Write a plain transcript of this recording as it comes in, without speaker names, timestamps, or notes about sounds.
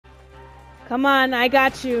Come on, I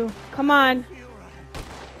got you. Come on.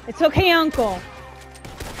 It's okay, Uncle.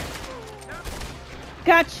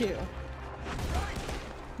 Got you.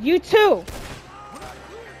 You too.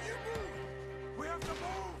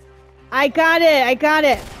 I got it. I got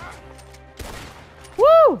it.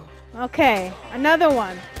 Woo! Okay, another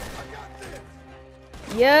one.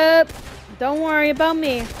 Yep. Don't worry about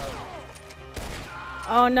me.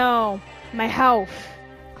 Oh no, my health.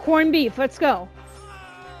 Corned beef, let's go.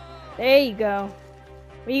 There you go.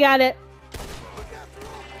 We got it.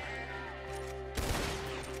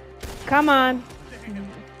 Come on.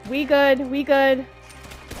 We good, we good.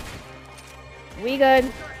 We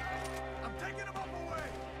good.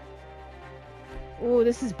 Ooh,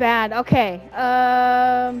 this is bad. Okay.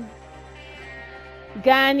 Got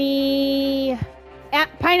any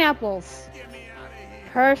pineapples?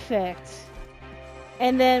 Perfect.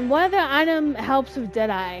 And then what other item helps with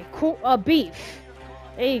Deadeye? Cool. Beef.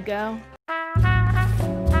 There you go.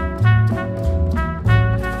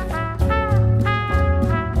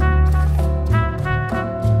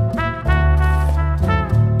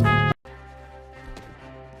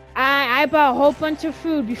 I bought a whole bunch of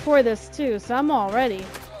food before this too, so I'm all ready.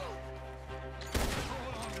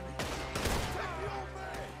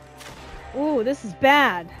 Ooh, this is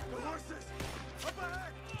bad.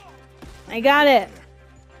 I got it.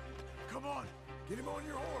 Come on, get him on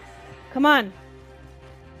your horse. Come on.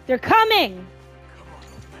 They're coming. Come on,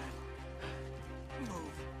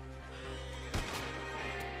 move.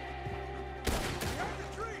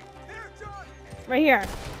 Right here.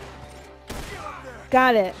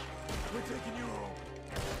 Got it. We're taking you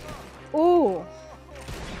home. Ooh.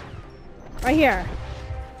 Right here.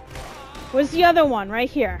 Where's the other one? Right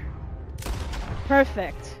here.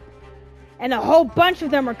 Perfect. And a whole bunch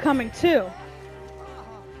of them are coming too.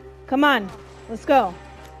 Come on. Let's go.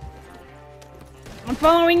 I'm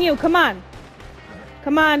following you. Come on.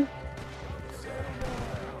 Come on.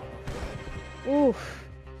 Oof.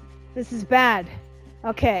 This is bad.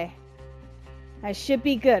 Okay. I should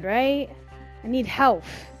be good, right? I need health.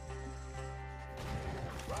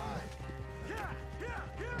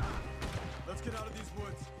 Let's get out of these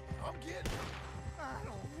woods. I'm getting. I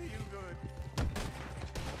don't feel good.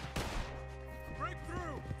 Break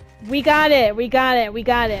through. We got it. We got it. We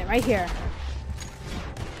got it. Right here.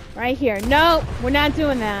 Right here. No, we're not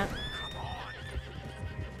doing that.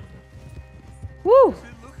 Woo. Does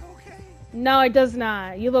it look okay? No, it does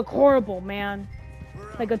not. You look horrible, man.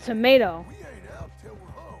 Like a tomato. We ain't out till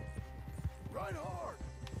we're home. Right hard.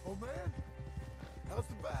 Oh man, how's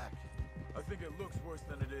the back? I think it looks worse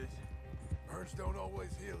than it is. Burns don't always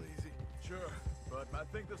heal easy. Sure, but I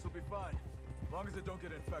think this will be fine. As long as it don't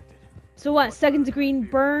get infected. So what? Second degree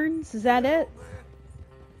burns? Is that it? Oh, man.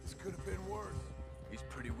 This could have been worse. He's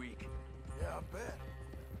pretty weak. Yeah, I bet.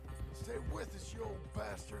 Stay with us, you old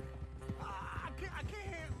bastard. I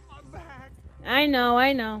can't. My back. I know,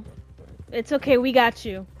 I know. It's okay, we got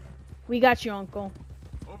you. We got you, Uncle.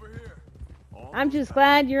 Over here. I'm just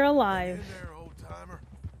glad you're alive. In there, old timer.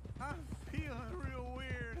 I'm feeling real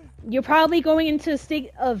weird. You're probably going into a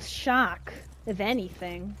state of shock, if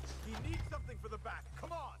anything. He needs something for the back.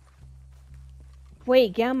 Come on.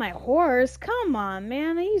 Wait, get on my horse? Come on,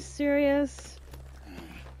 man. Are you serious?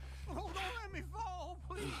 Oh, don't let me fall,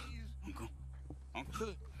 please. Uncle.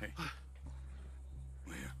 Hey.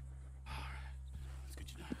 We're here. All right. Let's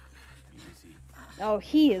get you down. Easy. Oh,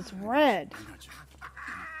 he is red. I got you.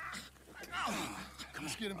 Come on.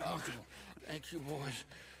 Let's get him comfortable. Thank you, boys.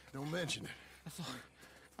 Don't mention it. I thought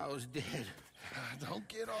I was dead. Don't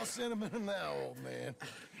get all sentimental now, old man.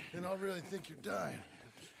 Then I'll really think you're dying.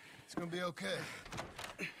 It's gonna be okay.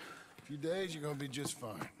 A few days, you're gonna be just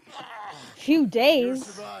fine. Few You're a days.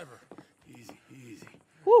 survivor. Easy, easy.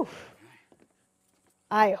 Whew.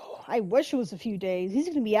 I wish it was a few days. He's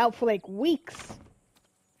gonna be out for like weeks.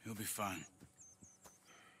 He'll be fine.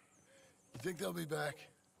 You think they'll be back?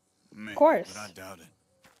 Maybe, Of course. but I doubt it.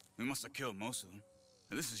 We must have killed most of them.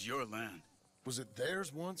 And this is your land. Was it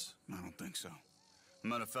theirs once? I don't think so. I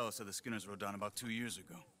met a fella said the Skinners rode down about 2 years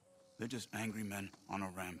ago. They're just angry men on a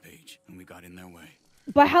rampage, and we got in their way.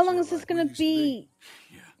 But how long is Sort of this like gonna we used to be.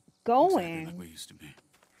 Yeah, going? exactly like we used to be.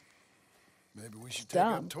 Maybe we should take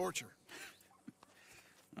Dumb. up torture.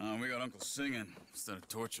 We got Uncle singing instead of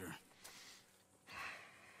torture.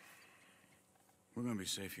 We're gonna be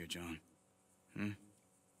safe here, John. Hmm?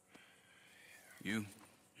 You,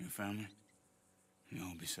 your family, you'll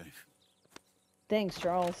all be safe. Thanks,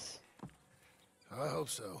 Charles. I hope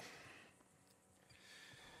so.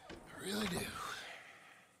 I really do.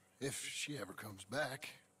 If she ever comes back.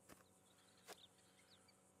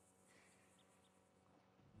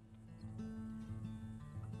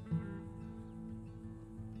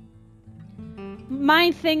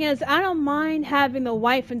 My thing is, I don't mind having the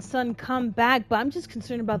wife and son come back, but I'm just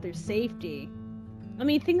concerned about their safety. I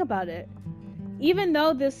mean, think about it. Even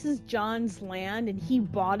though this is John's land and he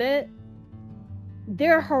bought it,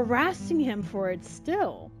 they're harassing him for it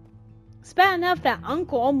still. It's bad enough that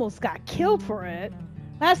Uncle almost got killed for it.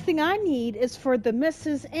 Last thing I need is for the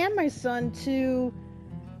missus and my son to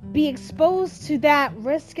be exposed to that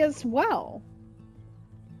risk as well.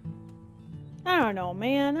 I don't know,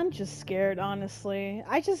 man. I'm just scared, honestly.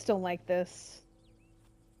 I just don't like this.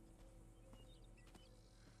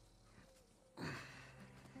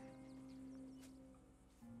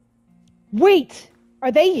 Wait!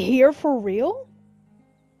 Are they here for real?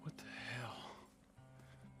 What the hell?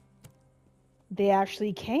 They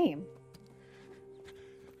actually came.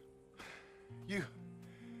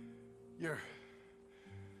 You're...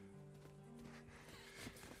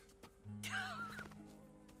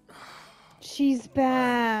 She's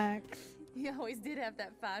back. You always did have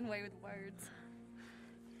that fine way with words.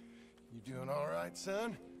 You doing all right,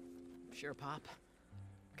 son? Sure, Pop.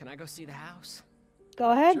 Can I go see the house?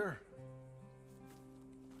 Go ahead. Sure.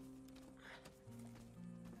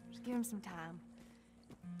 Just give him some time.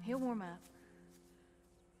 He'll warm up.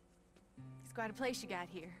 It's quite a place you got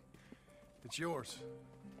here. It's yours.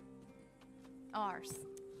 Ours.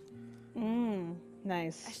 I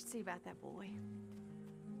Nice. should see about that boy.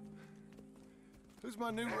 Who's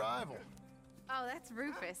my new rival? Oh, that's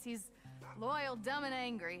Rufus. He's loyal, dumb, and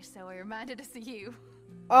angry, so he reminded us of you.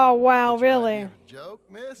 Oh, wow, really? Joke,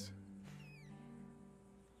 miss?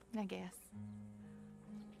 I guess.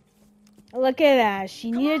 Look at that.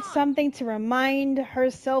 She needed something to remind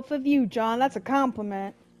herself of you, John. That's a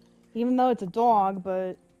compliment. Even though it's a dog,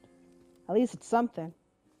 but at least it's something.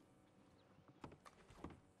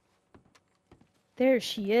 There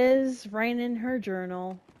she is, writing in her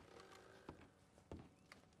journal.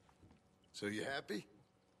 So you happy?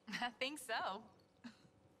 I think so.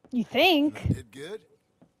 You think? I did good?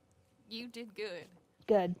 You did good.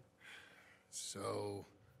 Good. So...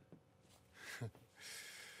 am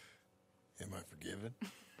I forgiven?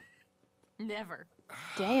 Never.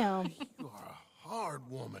 Damn. You are a hard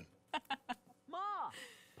woman. Ma!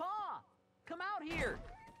 Pa! Come out here!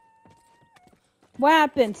 What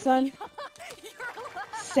happened, son? You're alive.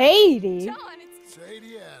 Sadie? John, it's...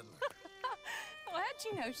 Sadie Adler. Well, how'd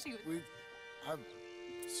you know she was... I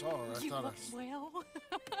saw her. I You thought look well.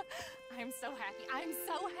 I'm so happy. I'm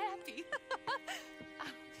so happy.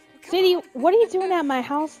 Come Sadie, on. what are you doing at my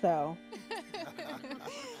house, though?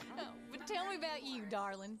 But tell me about you,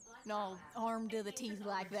 darling. All armed to the teeth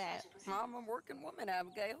like that. I'm a working woman,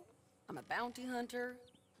 Abigail. I'm a bounty hunter,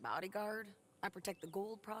 bodyguard. I protect the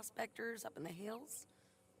gold prospectors up in the hills.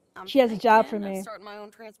 I'm She has a job for thinking of me. starting my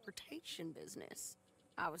own transportation business.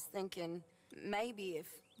 I was thinking maybe if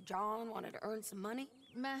John wanted to earn some money.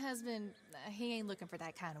 My husband, he ain't looking for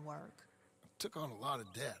that kind of work. took on a lot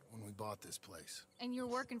of debt when we bought this place. And you're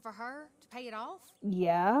working for her to pay it off?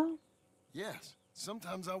 Yeah? Yes,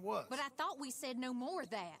 sometimes I was. But I thought we said no more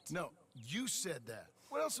of that. No, you said that.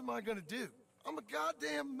 What else am I gonna do? I'm a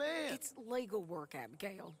goddamn man. It's legal work,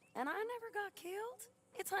 Abigail. And I never got killed.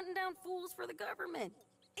 It's hunting down fools for the government.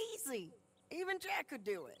 Easy. Even Jack could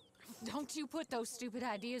do it. Don't you put those stupid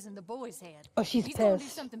ideas in the boy's head. Oh, she's He's gonna do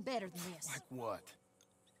pissed. something better than this. Like what?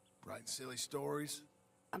 Writing silly stories?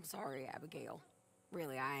 I'm sorry, Abigail.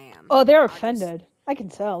 Really, I am. Oh, they're I just offended. I can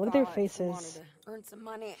tell. Look at their thought if you wanted faces. to earn some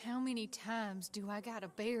money. How many times do I gotta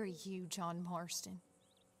bury you, John Marston?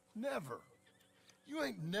 Never. You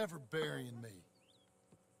ain't never burying me.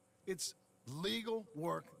 It's legal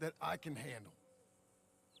work that I can handle.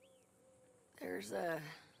 There's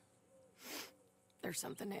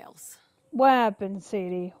something else. What happened,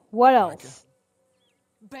 Sadie? What else?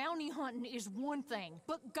 Bounty hunting is one thing,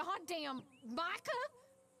 but goddamn, Micah?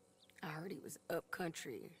 I heard he was up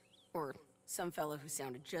country, or some fellow who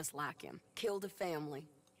sounded just like him. Killed a family,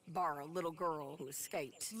 bar a little girl who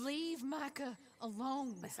escaped. Leave Micah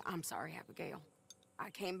alone. Listen, I'm sorry, Abigail. I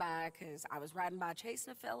came by because I was riding by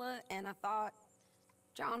chasing a fella, and I thought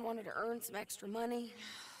John wanted to earn some extra money.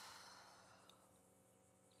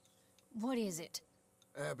 What is it?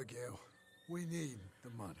 Abigail, we need the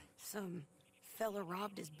money. Some fella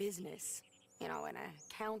robbed his business. You know, an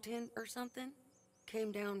accountant or something.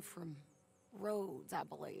 Came down from Rhodes, I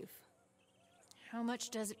believe. How much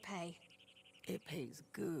does it pay? It pays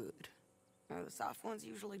good. Well, the soft ones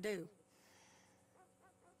usually do.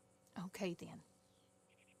 Okay, then.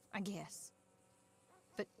 I guess.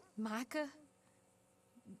 But Micah?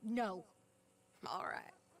 No. All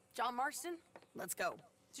right. John Marston, let's go.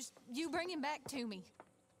 Just you bring him back to me.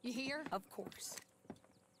 You hear? Of course.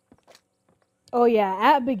 Oh, yeah.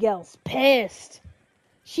 Abigail's pissed.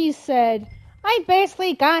 She said, I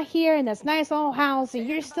basically got here in this nice old house and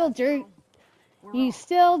you're still you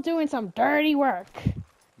still doing some dirty work.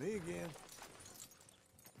 Me again.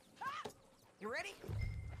 You ready?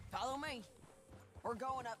 Follow me. We're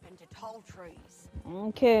going up into tall trees.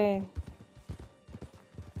 Okay.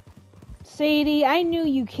 Sadie, I knew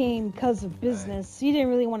you came because of business. You didn't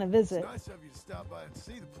really want to visit. It's nice of you to stop by and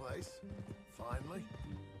see the place. Finally.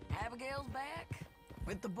 Abigail's back?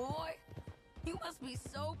 With the boy? You must be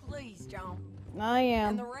so pleased, John. I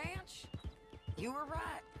And am. the ranch? You were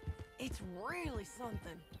right. It's really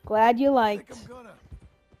something. Glad you I think liked. I'm gonna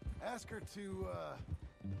ask her to,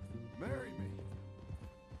 marry me.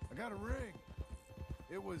 I got a ring.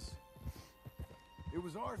 It was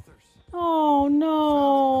Arthur's. Oh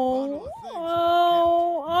no. Found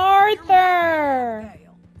Oh, You're marrying Arthur.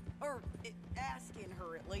 Abigail. Or asking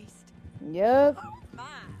her at least. Yep. Oh my.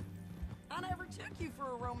 I never took you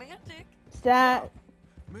for a romantic. That.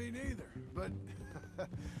 Me neither, but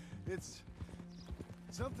it's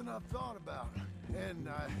something I've thought about, and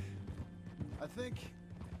I think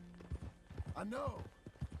I know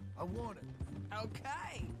I want it.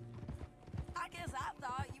 Okay. I guess I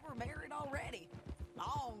thought you were married already.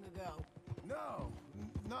 Long ago. No,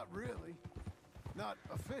 not really, not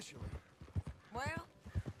officially. Well,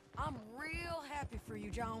 I'm real happy for you,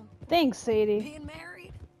 John. Thanks, Sadie. Being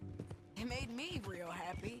married, it made me real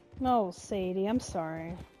happy. No, Sadie, I'm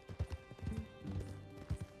sorry.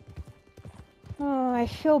 Oh, I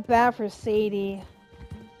feel bad for Sadie.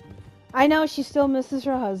 I know she still misses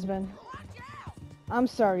her husband. Watch out! I'm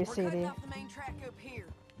sorry, We're cutting Sadie. off the main track up here,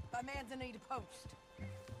 by Manzanita Post.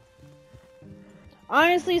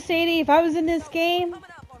 Honestly, Sadie, if I was in this game, Coming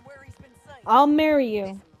up on where he's been seen. I'll marry you.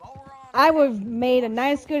 This moron I would have made a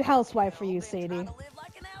nice, good housewife for you, been Sadie. trying to live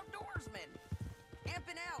like an outdoorsman.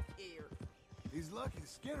 Camping out here. He's lucky the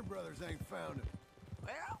Skinner brothers ain't found him.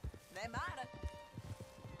 Well, they might have.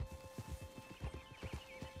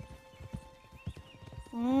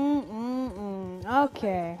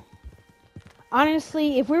 Okay.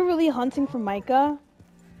 Honestly, if we're really hunting for Micah,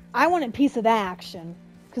 I want a piece of that action.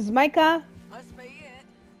 Because Micah, Must be it.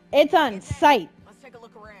 it's on sight. Let's take a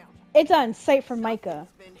look around. It's on sight for Micah.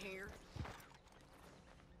 Something's been here.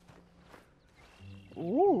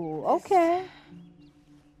 Ooh, okay.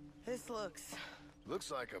 This looks. Looks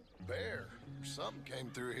like a bear or something came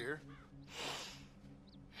through here.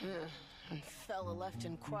 Fella left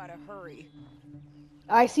in quite a hurry.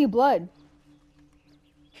 I see blood.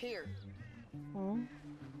 Here. Hmm.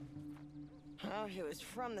 Oh, he was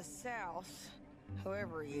from the south.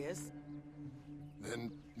 Whoever he is.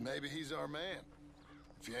 Then maybe he's our man.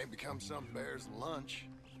 If he ain't become some bear's lunch.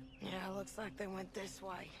 Yeah, looks like they went this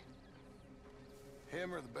way.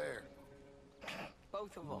 Him or the bear?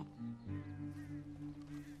 Both of them.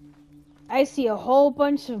 I see a whole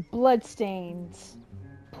bunch of blood stains.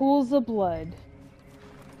 Pools of blood.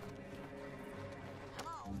 Come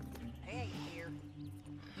on. They ain't here.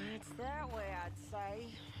 It's that way, I'd say.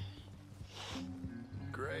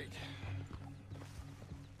 Great.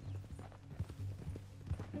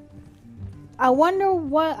 I wonder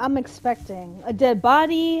what I'm expecting. A dead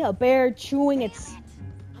body, a bear chewing its...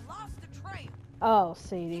 I lost the trail. Oh, Can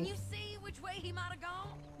Sadie. you see which way he might have gone?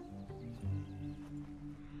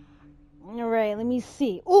 Alright, let me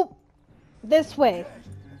see. Ooh! This way.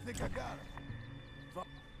 I think I got him.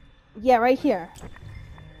 Yeah, right here.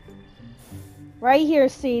 Right here,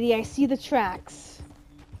 Sadie. I see the tracks.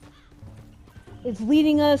 It's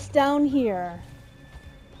leading us down here.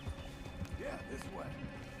 Yeah, this way.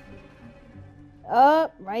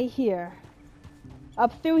 Up, right here.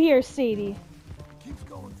 Up through here, Sadie. Keeps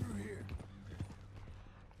going through here.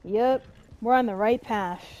 Yep, we're on the right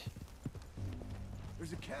path.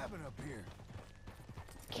 There's a cabin up here.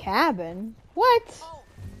 Cabin? What? Oh,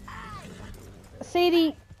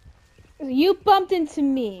 Sadie, you bumped into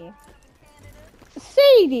me.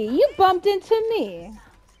 Sadie, you bumped into me.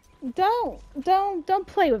 Don't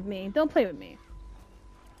play with me. Don't play with me.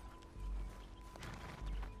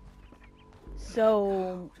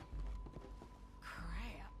 So,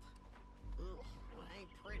 crap. Ugh, that ain't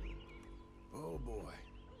pretty. Oh boy.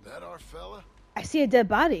 That our fella? I see a dead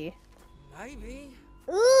body. Maybe.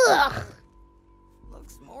 Ugh!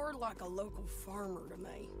 Looks more like a local farmer to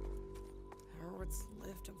me. Or what's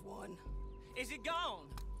left of one. Is he gone?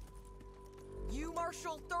 You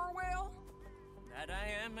Marshal Thorwell? That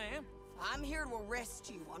I am, ma'am. I'm here to arrest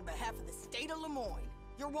you on behalf of the state of Lemoyne.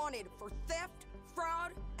 You're wanted for theft,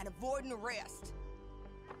 fraud, and avoiding arrest.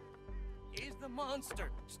 Is the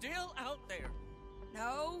monster still out there?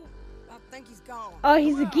 No, I think he's gone. Oh,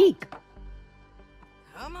 he's a geek.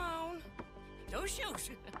 Come on, No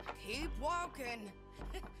shoes. keep walking,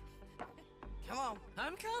 Come on,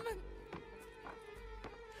 I'm coming.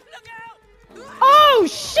 Look out! Oh,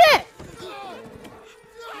 shit!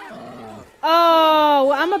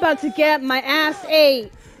 Oh, I'm about to get my ass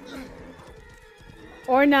ate.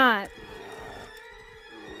 Or not.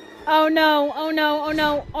 Oh no, oh no, oh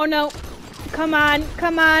no, oh no. Come on,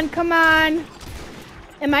 come on, come on.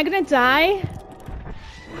 Am I gonna die?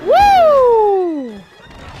 Woo!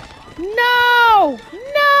 No!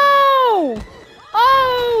 No!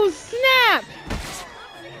 Oh, snap!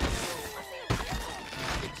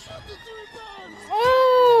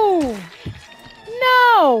 Oh!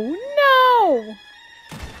 No! No!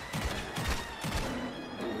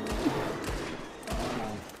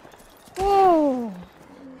 Oh!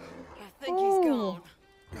 I think he's gone.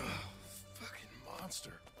 Fucking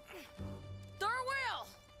monster. Thurwell!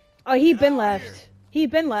 Oh, he been left. He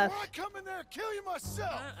been left. Before I come in there and kill you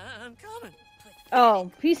myself. I'm coming.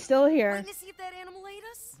 Oh, he's still here. Waiting to see if that animal ate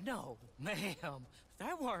us? No, ma'am.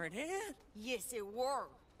 That weren't it. Yes, it were.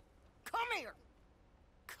 Come here.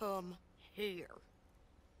 Come here.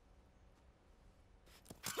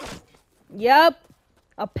 Yup.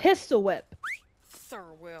 A pistol whip.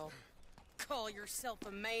 Thurwell, call yourself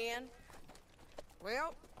a man?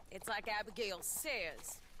 Well, it's like Abigail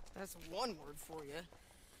says. That's one word for you.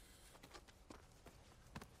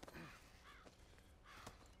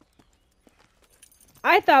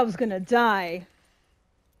 I thought I was gonna die.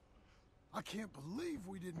 I can't believe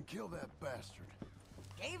we didn't kill that bastard.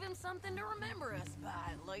 Gave him something to remember us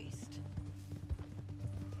by, at least.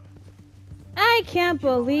 I can't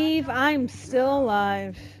believe I'm still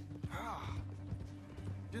alive.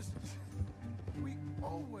 Just, we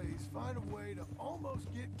always find a way to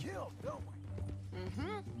almost get killed, don't we?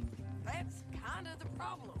 Mm-hmm. That's kind of the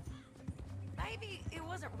problem. Maybe it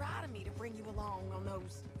wasn't right of me to bring you along on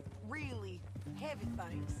those really heavy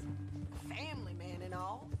things. Family man and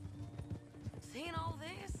all. Seeing all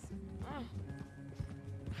this, I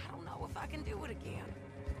don't know if I can do it again.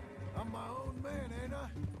 I'm my own man, ain't I?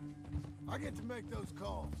 I get to make those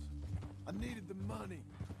calls. I needed the money.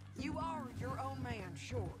 You are your own man,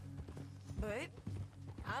 sure. But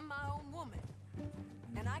I'm my own woman.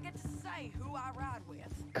 And I get to say who I ride with.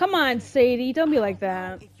 Come on, Sadie, don't be like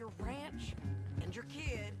that. If your ranch and your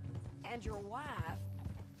kid and your wife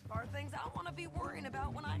are things I want to be worrying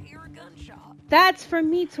about when I hear a gunshot. That's for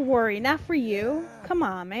me to worry, not for you. Come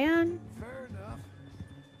on, man. Fair enough.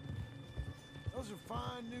 Those are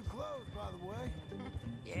fine new clothes, by the way.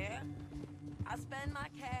 Yeah, I spend my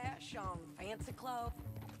cash on fancy clothes.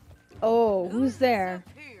 Oh, who's there?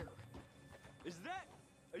 Up here? Is that...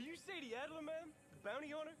 Are you Sadie Adler, ma'am? The bounty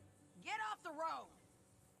hunter? Get off the road!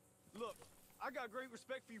 Look, I got great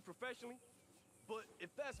respect for you professionally, but if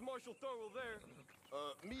that's Marshal Thurwell there,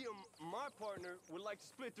 me and my partner would like to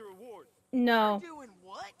split the reward. No. You're doing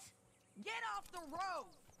what? Get off the road!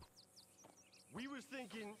 We was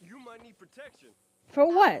thinking you might need protection. For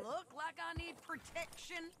what? Look like I need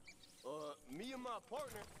protection. Me and my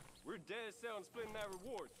partner, we're dead set on splitting that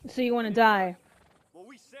reward. So you want to die? Well,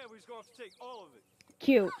 we said we was going to have to take all of it.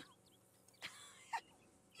 Cute.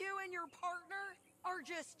 You and your partner are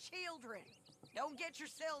just children. Don't get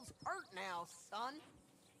yourselves hurt now, son.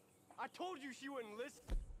 I told you she wouldn't listen.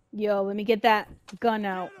 Yo, let me get that gun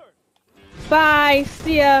out. Get her. Bye.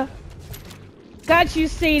 See ya. Got you,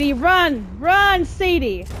 Sadie. Run. Run,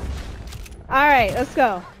 Sadie. Alright, let's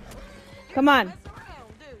go. Come on. Mess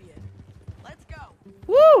around, do you? Let's go.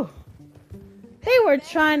 Woo! They were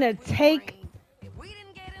trying to take... If we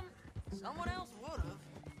didn't get him, someone else would have.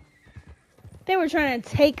 They were trying to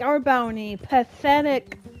take our bounty.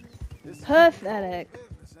 Pathetic. This is Pathetic.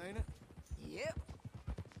 business, ain't it? Yep.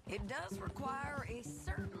 It does require a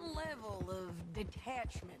certain level of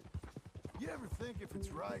detachment. You ever think if it's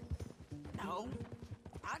right? No.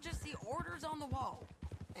 I just see orders on the wall,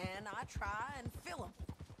 and I try and fill them.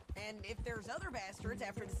 And if there's other bastards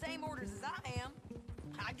after the same orders as I am,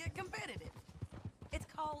 I get competitive. It's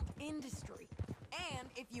called industry. And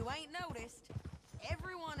if you ain't noticed,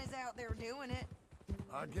 everyone is out there doing it.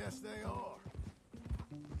 I guess they are.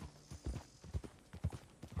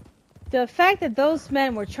 The fact that those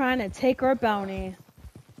men were trying to take our bounty.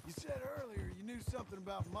 You said earlier you knew something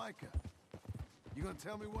about Micah. You gonna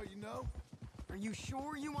tell me what you know? Are you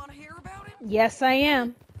sure you want to hear about it? Yes, I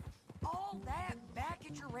am. All that back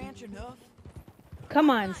at your ranch enough? Come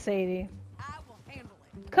on, Sadie. I will handle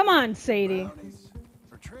it. Come on, Sadie. Bounties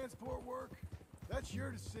or transport work? That's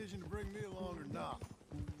your decision to bring me along or not.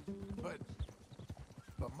 But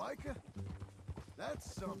Micah,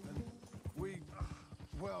 that's something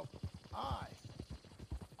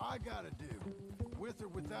I gotta do. With or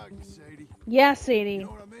without you, Sadie. Yeah, You Sadie. know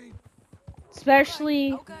what I mean?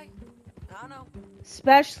 Especially, Okay, I know.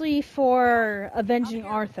 especially for avenging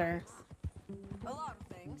Arthur. A lot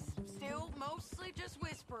of things. Still mostly just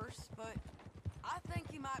whispers, but I think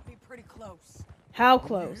you might be pretty close. How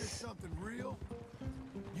When you hear close? something real,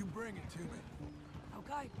 you bring it to me.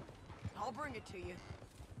 Okay, I'll bring it to you.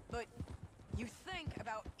 But you think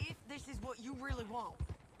about if this is what you really want.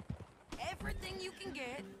 Everything you can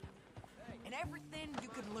get, and everything you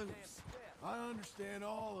could lose. I understand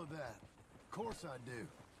all of that. Of course I do.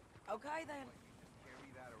 Okay then.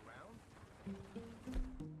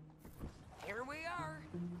 Here we are.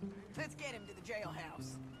 Let's get him to the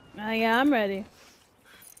jailhouse. Yeah, I'm ready.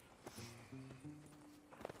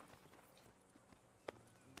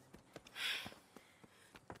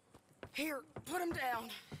 Here, put him down.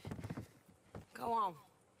 Go on.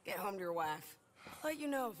 Get home to your wife. I'll let you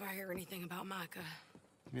know if I hear anything about Micah.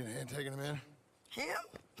 You need a hand taking him in?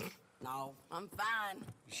 Him? No, I'm fine.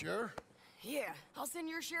 You sure? Yeah, I'll send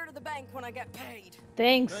your share to the bank when I get paid.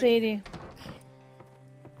 Thanks, Sadie.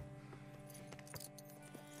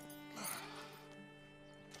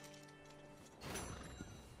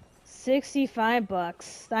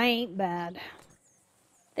 $65. That ain't bad.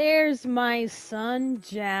 There's my son,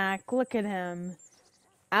 Jack. Look at him.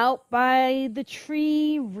 Out by the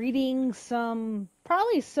tree reading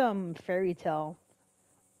probably some fairy tale.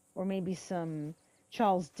 Or maybe some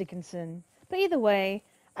Charles Dickinson. But either way,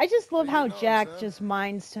 I just love how Jack just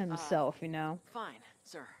minds to himself, you know? Fine,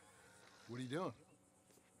 sir. What are you doing?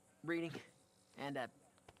 Reading and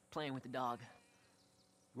playing with the dog.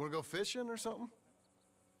 You want to go fishing or something?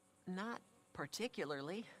 Not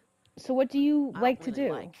particularly. So what do you I like don't to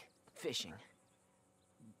really do? like fishing.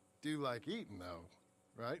 Do like eating, though,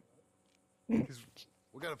 right? Because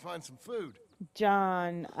we got to find some food.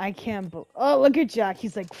 John, I can't oh, look at Jack.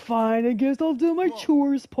 He's like, fine, I guess I'll do my Come on.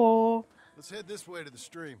 chores, Paul. Let's head this way to the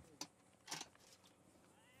stream.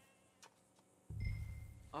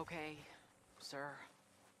 Okay, sir.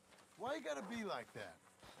 Why you gotta be like that?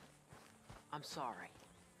 I'm sorry.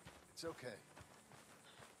 It's okay.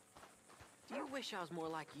 Do you wish I was more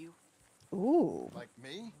like you? Ooh. Like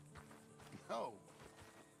me? No.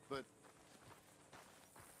 But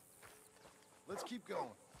let's keep going.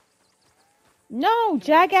 No,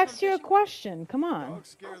 Jack asked you a question. Come on. Dogs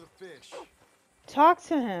scare the fish. Talk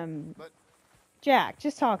to him. But Jack,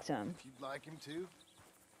 just talk to him. if you'd like him to,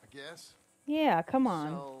 I guess. Yeah, come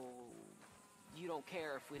on. So, you don't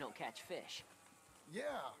care if we don't catch fish? Yeah,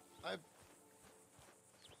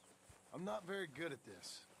 I'm not very good at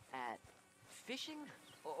this. At fishing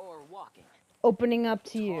or walking? Opening up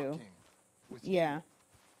to you. Talking with you. Yeah.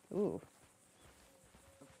 Ooh.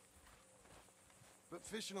 But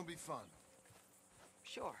fishing will be fun.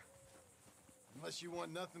 Sure. Unless you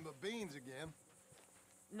want nothing but beans again.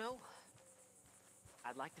 No.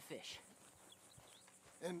 I'd like to fish.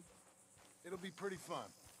 And it'll be pretty fun,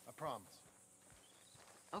 I promise.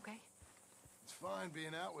 Okay. It's fine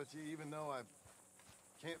being out with you, even though I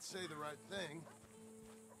can't say the right thing.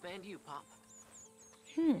 And you, Pop.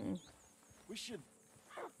 We should...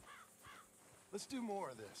 Let's do more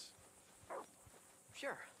of this.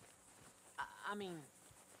 Sure. I mean,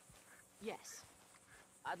 yes.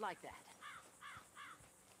 I'd like that.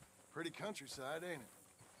 Pretty countryside, ain't it?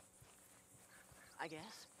 I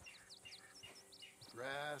guess.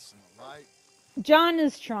 Grass and the light. John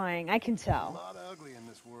is trying, I can A tell. lot of ugly in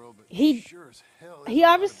this world, but He- sure as hell is He a lot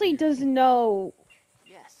of obviously beauty. doesn't know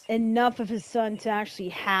Yes. enough of his son to actually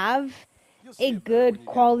have You'll see a it better when good you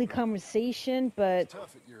get quality older. conversation, but It's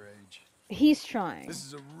tough at your age. he's trying. This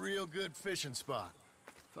is a real good fishing spot.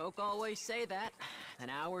 Folk always say that, and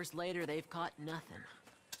hours later they've caught nothing.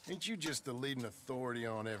 Ain't you just the leading authority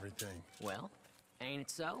on everything? Well, ain't it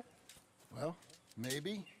so? Well,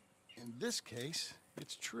 maybe. In this case,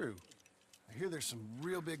 it's true. I hear there's some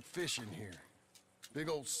real big fish in here. Big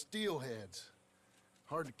old steelheads.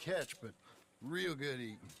 Hard to catch, but real good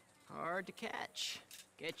eating. Hard to catch.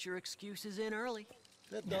 Get your excuses in early.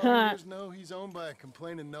 That dog of yours know he's owned by a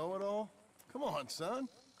complaining know-it-all? Come on, son.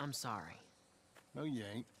 I'm sorry. No, you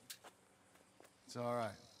ain't. It's all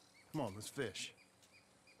right. Come on, let's fish.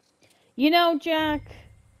 You know, Jack,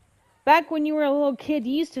 back when you were a little kid,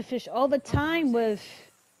 you used to fish all the time with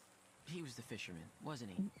He was the fisherman,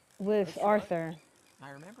 wasn't he? Arthur. I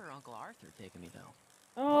remember Uncle Arthur taking me, though.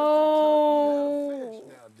 Oh.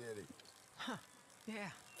 Now, did he? Yeah.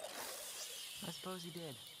 I suppose he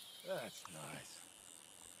did. That's nice.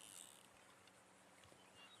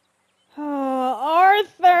 Oh,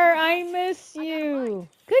 Arthur, I miss you.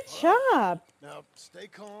 Good job. Now, stay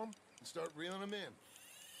calm and start reeling them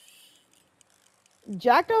in.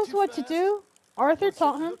 Jack knows too what to fast. do. Arthur Don't set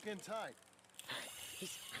taught the him. hook in tight.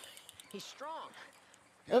 He's strong.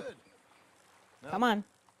 Good. Come on.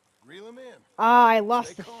 Reel him in. Ah, I lost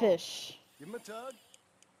Stay the calm. fish. Give him a tug.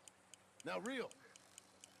 Now reel.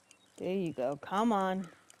 There you go. Come on.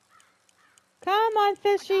 Come on,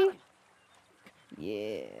 fishy.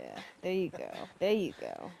 Yeah. There you go. There you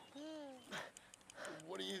go.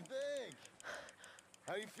 What do you think?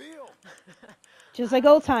 How you feel? Just like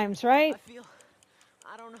old times, right?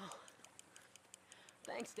 I don't know.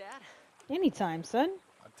 Thanks, Dad. Anytime, son.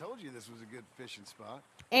 I told you this was a good fishing spot.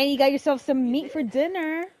 And you got yourself some meat for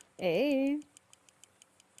dinner. Hey.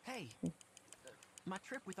 Hey, my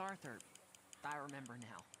trip with Arthur, I remember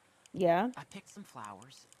now. Yeah. I picked some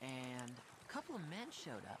flowers, and a couple of men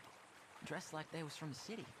showed up, dressed like they was from the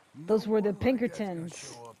city. Those were the one like that's gonna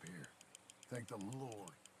Pinkertons. show up here. Thank the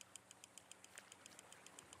Lord.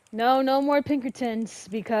 No, no more Pinkertons,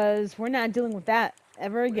 because we're not dealing with that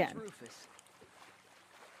ever again. Where's Rufus?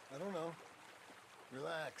 I don't know.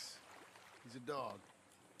 Relax. He's a dog.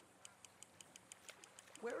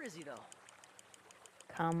 Where is he, though?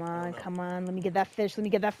 Come on, come on. Let me get that fish. Let me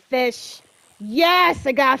get that fish. Yes,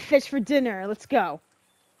 I got fish for dinner. Let's go.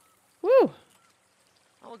 Woo.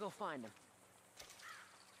 I'll go find him.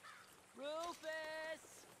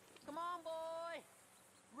 Rufus! Come on, boy!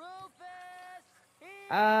 Rufus! Here!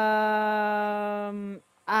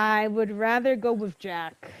 I would rather go with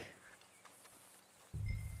Jack.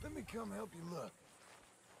 Let me come help you look.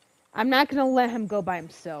 I'm not gonna let him go by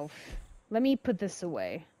himself. Let me put this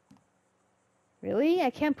away. Really? I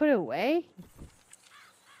can't put it away?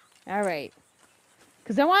 Alright.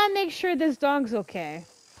 Because I want to make sure this dog's okay.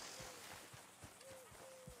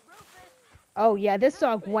 Oh, yeah, this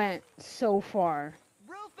dog went so far.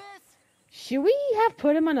 Rufus! Should we have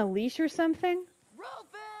put him on a leash or something?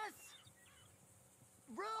 Rufus!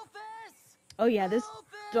 Rufus! Oh, yeah, this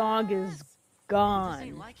dog is This gone.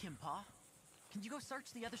 ain't like him, Pa. Can you go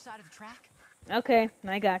search the other side of the track? Okay,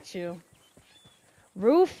 I got you.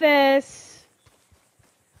 Rufus!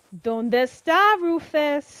 ¿Dónde está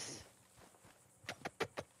Rufus?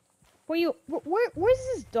 Where's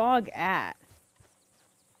this dog at?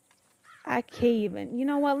 I can't even. You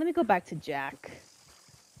know what? Let me go back to Jack.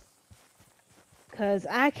 Because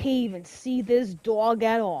I can't even see this dog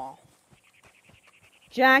at all.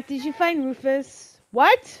 Jack, did you find Rufus?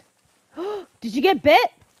 What? Did you get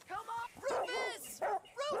bit? Come on, Rufus!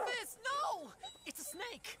 Rufus, no! It's a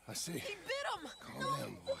snake. I see. He bit him. Calm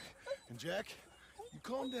down, boy. And Jack, you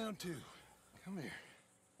calm down too. Come here.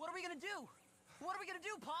 What are we gonna do? What are we gonna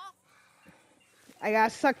do, Pa? I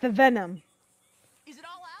gotta suck the venom. Is it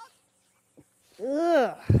all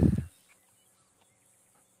out? Ugh.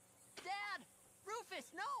 Dad! Rufus,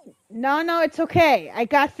 no! No, it's okay. I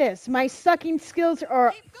got this. My sucking skills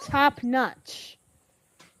are top notch.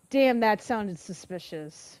 Damn, that sounded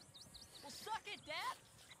suspicious. Well, suck it, Dad!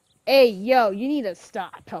 Hey, yo, you need to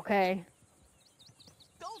stop, okay?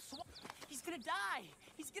 Don't He's gonna die!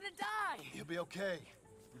 He's gonna die! He'll be okay.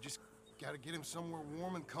 We just gotta get him somewhere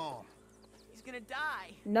warm and calm. He's gonna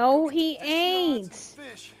die! No, he Some ain't.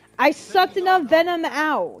 fish. I sucked enough venom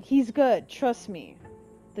out. He's good, trust me.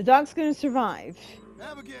 The dog's gonna survive.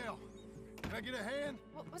 Abigail, can I get a hand?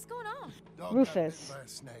 What's going on? Dog Rufus. got bitten by a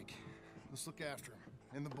snake. Let's look after him.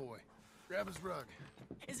 And the boy. Grab his rug.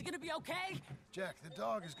 Is it gonna be okay? Jack, the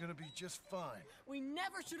dog is gonna be just fine. We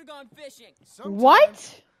never should have gone fishing.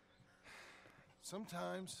 What?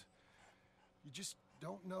 Sometimes you just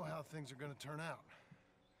don't know how things are gonna turn out.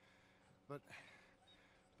 But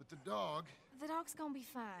the dog, The dog's gonna be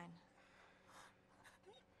fine.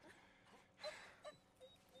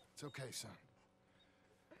 it's okay, son.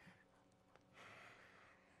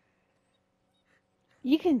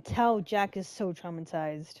 You can tell Jack is so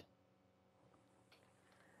traumatized.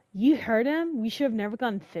 You heard him? We should have never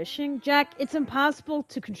gone fishing? Jack, it's impossible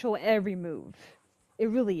to control every move. It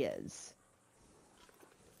really is.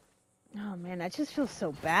 Oh man, I just feel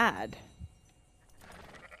so bad.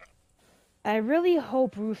 I really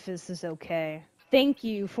hope Rufus is okay. Thank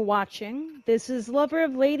you for watching. This is Lover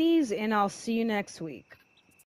of Ladies, and I'll see you next week.